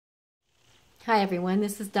Hi everyone,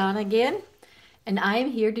 this is Donna again, and I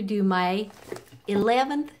am here to do my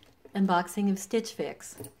 11th unboxing of Stitch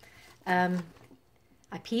Fix. I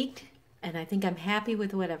peeked, and I think I'm happy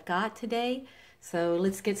with what I've got today, so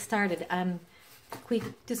let's get started.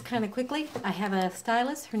 Just kind of quickly, I have a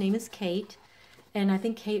stylist. Her name is Kate, and I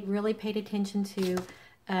think Kate really paid attention to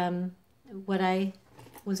what I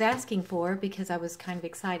was asking for because I was kind of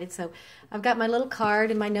excited. So I've got my little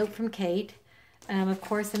card and my note from Kate. Of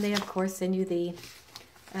course, and they of course send you the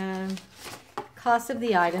cost of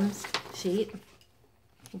the items sheet.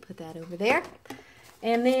 We'll put that over there.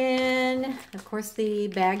 And then, of course, the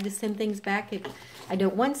bag to send things back if I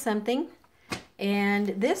don't want something. And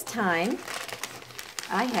this time,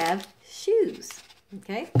 I have shoes,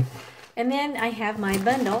 okay? And then I have my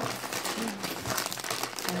bundle.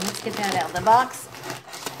 And let's get that out of the box.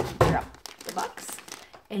 Drop the box.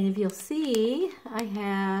 And if you'll see, I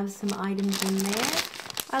have some items in there.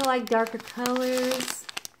 I like darker colors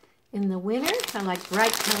in the winter. I like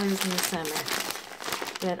bright colors in the summer.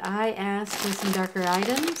 But I asked for some darker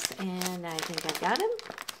items, and I think I got them.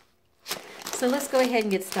 So let's go ahead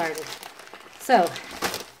and get started. So,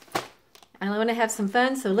 I want to have some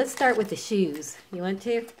fun, so let's start with the shoes. You want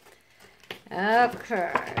to?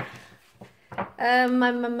 Okay.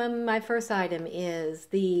 My first item is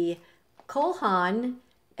the Cole Haan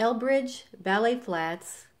Elbridge Ballet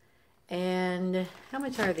Flats. And how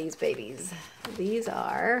much are these babies? These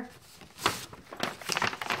are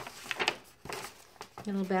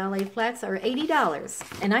little ballet flats are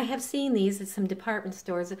 $80. And I have seen these at some department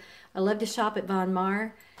stores. I love to shop at Von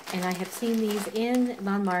Maur, and I have seen these in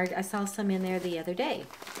Von Maur. I saw some in there the other day.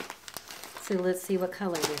 So let's see what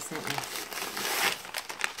color they sent me.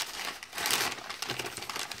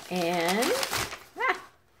 And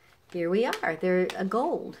here we are. They're a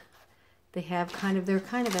gold. They're kind of a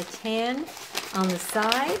tan on the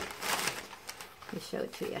side. Let me show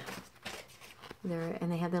it to you. And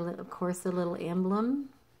they have of course the little emblem.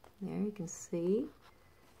 There you can see.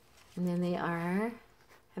 And then they have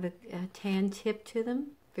a tan tip to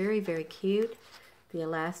them. Very, very cute. The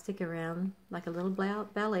elastic around like a little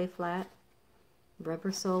ballet flat.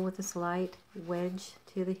 Rubber sole with a slight wedge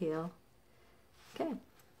to the heel. Okay.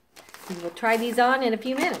 We'll try these on in a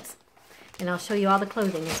few minutes. And I'll show you all the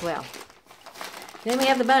clothing as well. Then we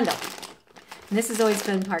have the bundle. And this is always the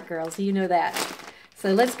fun part, girls. You know that.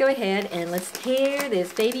 So let's go ahead and let's tear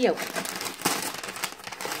this baby open.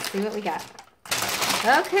 See what we got.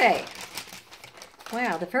 Okay.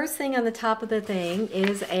 Wow, the first thing on the top of the thing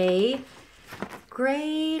is a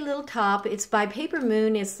gray little top. It's by Paper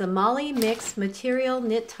Moon. It's the Molly Mix Material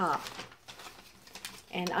Knit Top.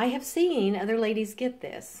 And I have seen other ladies get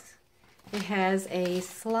this. It has a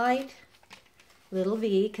slight little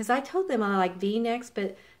V, because I told them I like V-necks,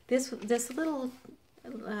 but this little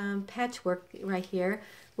patchwork right here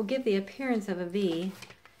will give the appearance of a V,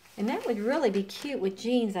 and that would really be cute with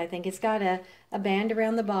jeans. I think it's got a band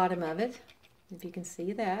around the bottom of it, if you can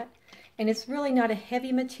see that, and it's really not a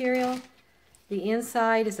heavy material. The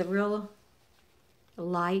inside is a real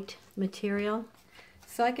light material,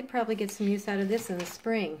 so I could probably get some use out of this in the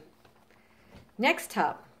spring. Next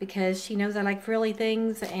top, because she knows I like frilly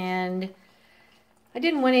things, and I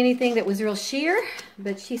didn't want anything that was real sheer,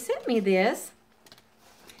 but she sent me this,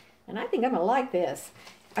 and I think I'm going to like this.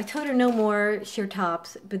 I told her no more sheer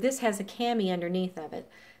tops, but this has a cami underneath of it.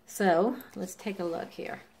 So, let's take a look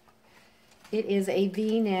here. It is a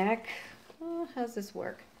V-neck. Oh, how's this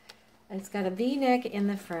work? It's got a V-neck in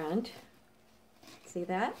the front. See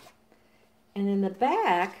that? And in the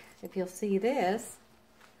back, if you'll see this,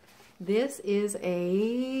 this is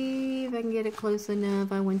if I can get it close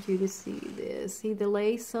enough, I want you to see this. See the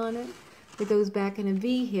lace on it? It goes back in a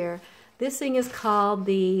V here. This thing is called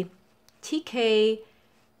the TK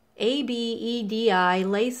ABEDI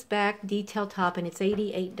Lace Back Detail Top, and it's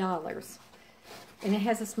 $88. And it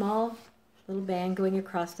has a small little band going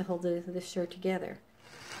across to hold the shirt together.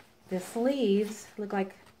 The sleeves look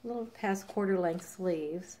like little past quarter length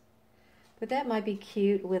sleeves, but that might be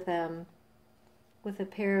cute with a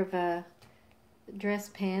pair of dress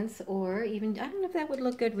pants, or even, I don't know if that would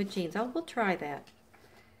look good with jeans. We'll try that.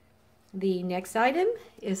 The next item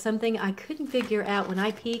is something I couldn't figure out when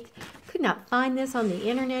I peeked. Could not find this on the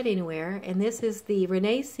internet anywhere, and this is the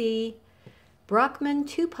Renee C. Brockman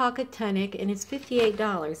 2-Pocket Tunic, and it's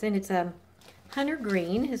 $58, and it's a hunter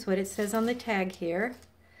green is what it says on the tag here.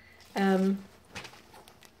 And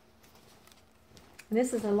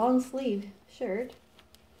this is a long sleeve shirt.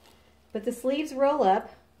 But the sleeves roll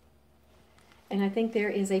up, and I think there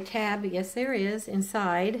is a tab, yes there is,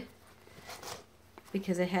 inside,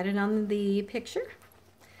 because it had it on the picture.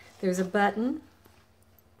 There's a button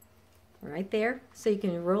right there. So you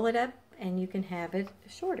can roll it up and you can have it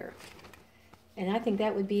shorter. And I think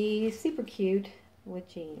that would be super cute with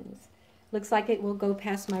jeans. Looks like it will go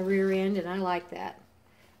past my rear end, and I like that.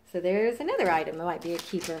 So there's another item that might be a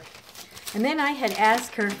keeper. And then I had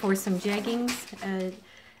asked her for some jeggings.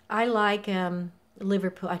 I like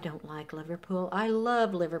Liverpool. I don't like Liverpool. I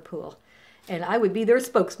love Liverpool. And I would be their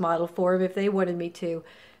spokesmodel for them if they wanted me to.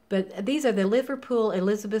 But these are the Liverpool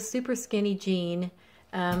Elizabeth Super Skinny Jean.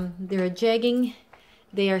 They're a jegging.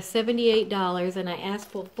 They are $78, and I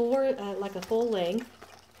asked for like a full length.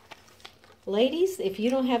 Ladies, if you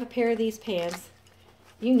don't have a pair of these pants,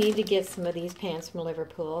 you need to get some of these pants from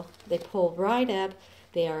Liverpool. They pull right up.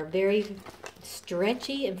 They are very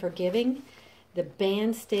stretchy and forgiving. The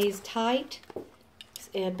band stays tight,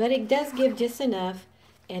 but it does give just enough.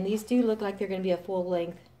 And these do look like they're going to be a full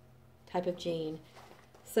length type of jean.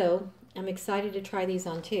 So I'm excited to try these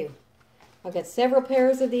on too. I've got several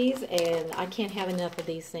pairs of these, and I can't have enough of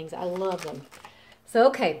these things. I love them. So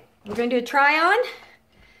okay, we're going to do a try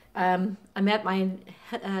on. I'm at my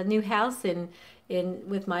new house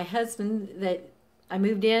with my husband that I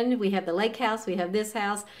moved in. We have the lake house. We have this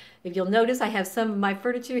house. If you'll notice, I have some of my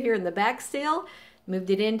furniture here in the back still. Moved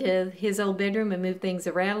it into his old bedroom and moved things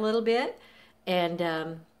around a little bit.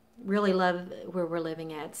 And really love where we're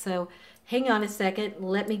living at. So hang on a second.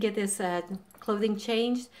 Let me get this clothing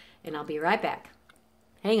changed, and I'll be right back.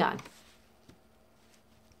 Hang on.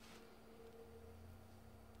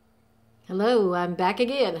 Hello, I'm back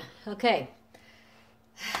again. Okay.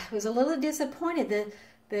 I was a little disappointed that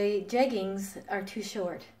the jeggings are too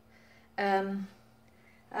short. I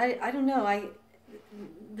don't know.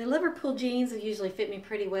 The Liverpool jeans usually fit me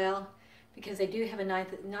pretty well because they do have a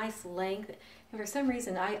nice length. And for some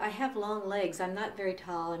reason, I have long legs. I'm not very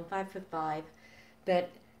tall. I'm 5'5", but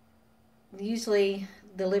usually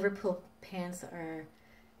the Liverpool pants are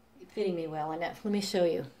fitting me well enough. Let me show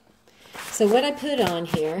you. So what I put on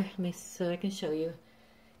here, so I can show you,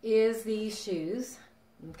 is these shoes.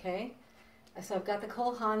 Okay, so I've got the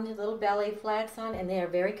Cole Haan little ballet flats on, and they are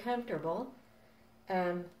very comfortable.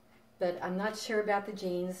 But I'm not sure about the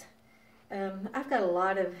jeans. I've got a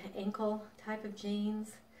lot of ankle type of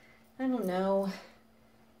jeans. I don't know.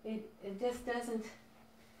 It just doesn't,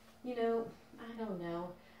 you know, I don't know.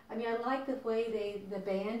 I mean, I like the way the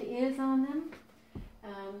band is on them,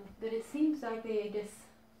 but it seems like they just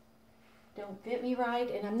don't fit me right,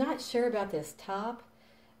 and I'm not sure about this top.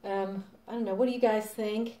 I don't know. What do you guys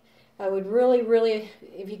think? I would really,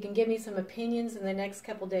 if you can give me some opinions in the next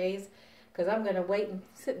couple days, because I'm going to wait and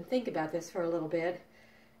sit and think about this for a little bit.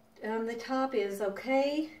 The top is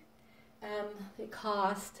okay. It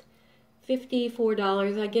cost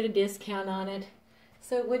 $54. I get a discount on it,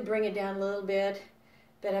 so it would bring it down a little bit,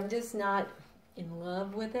 but I'm just not in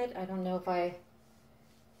love with it. I don't know if I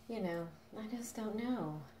just don't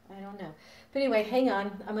know. I don't know. But anyway, hang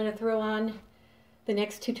on. I'm going to throw on the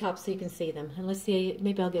next two tops so you can see them. And let's see,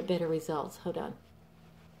 maybe I'll get better results. Hold on.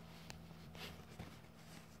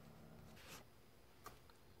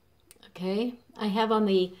 Okay, I have on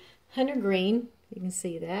the Hunter Green. You can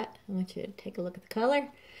see that. I want you to take a look at the color.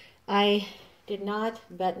 I did not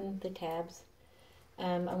button the tabs.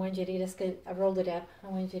 I wanted you to just I rolled it up. I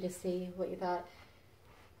wanted you to see what you thought.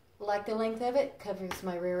 Like the length of it, covers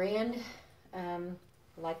my rear end.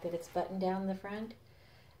 Like that it's buttoned down the front.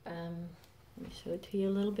 Let me show it to you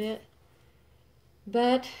a little bit.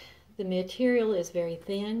 But the material is very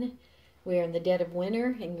thin. We're in the dead of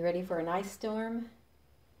winter and ready for an ice storm.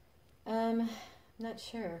 Not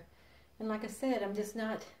sure. And like I said, I'm just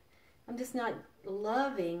not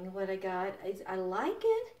loving what I got. I like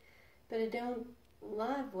it, but I don't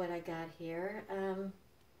love what I got here. I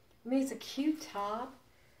mean, it's a cute top.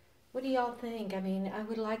 What do y'all think? I mean, I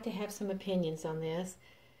would like to have some opinions on this.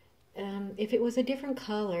 If it was a different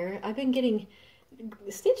color, I've been getting,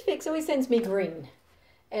 Stitch Fix always sends me green.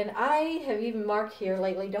 And I have even marked here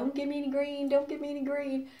lately, don't give me any green, don't give me any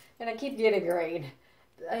green. And I keep getting green.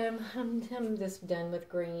 I'm just done with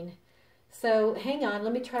green. So hang on,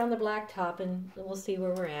 let me try on the black top and we'll see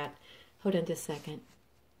where we're at. Hold on just a second.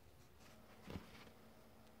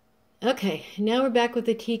 Okay, now we're back with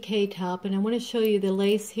the TK top, and I want to show you the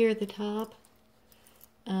lace here at the top.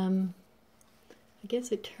 I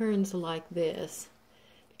guess it turns like this,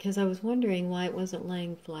 because I was wondering why it wasn't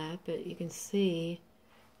laying flat, but you can see,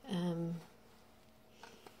 there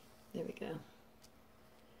we go,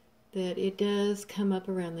 that it does come up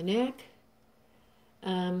around the neck.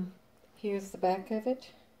 Here's the back of it,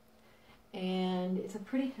 and it's a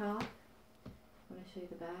pretty top. I'm going to show you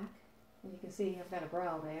the back. And you can see I've got a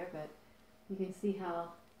brow there, but you can see how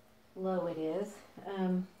low it is.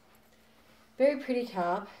 Very pretty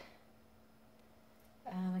top.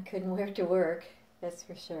 I couldn't wear it to work, that's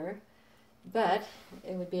for sure. But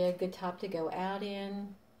it would be a good top to go out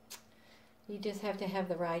in. You just have to have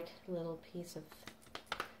the right little piece of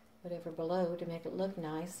whatever below to make it look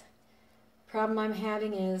nice. Problem I'm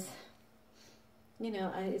having is, you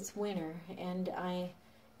know, it's winter and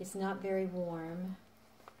it's not very warm.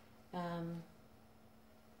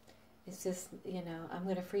 It's just, you know, I'm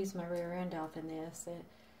going to freeze my rear end off in this.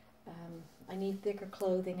 I need thicker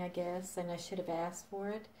clothing, I guess, and I should have asked for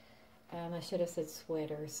it. I should have said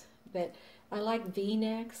sweaters. But I like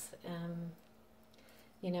V-necks.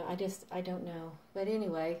 You know, I don't know. But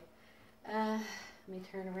anyway, let me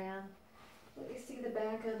turn around. Let me see the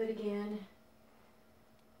back of it again.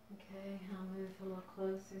 Okay, I'll move a little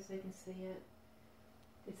closer so you can see it.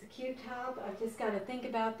 It's a cute top. I've just got to think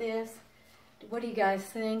about this. What do you guys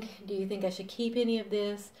think? Do you think I should keep any of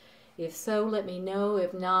this? If so, let me know.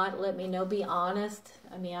 If not, let me know. Be honest.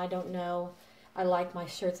 I mean, I don't know. I like my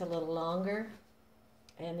shirts a little longer.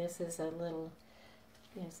 And this is a little,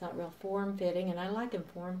 you know, it's not real form-fitting. And I like them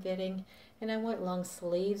form-fitting. And I want long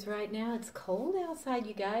sleeves right now. It's cold outside,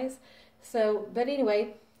 you guys. So, but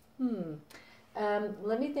anyway,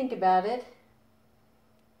 let me think about it.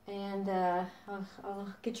 And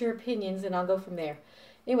I'll get your opinions and I'll go from there.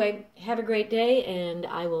 Anyway, have a great day, and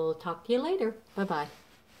I will talk to you later. Bye-bye.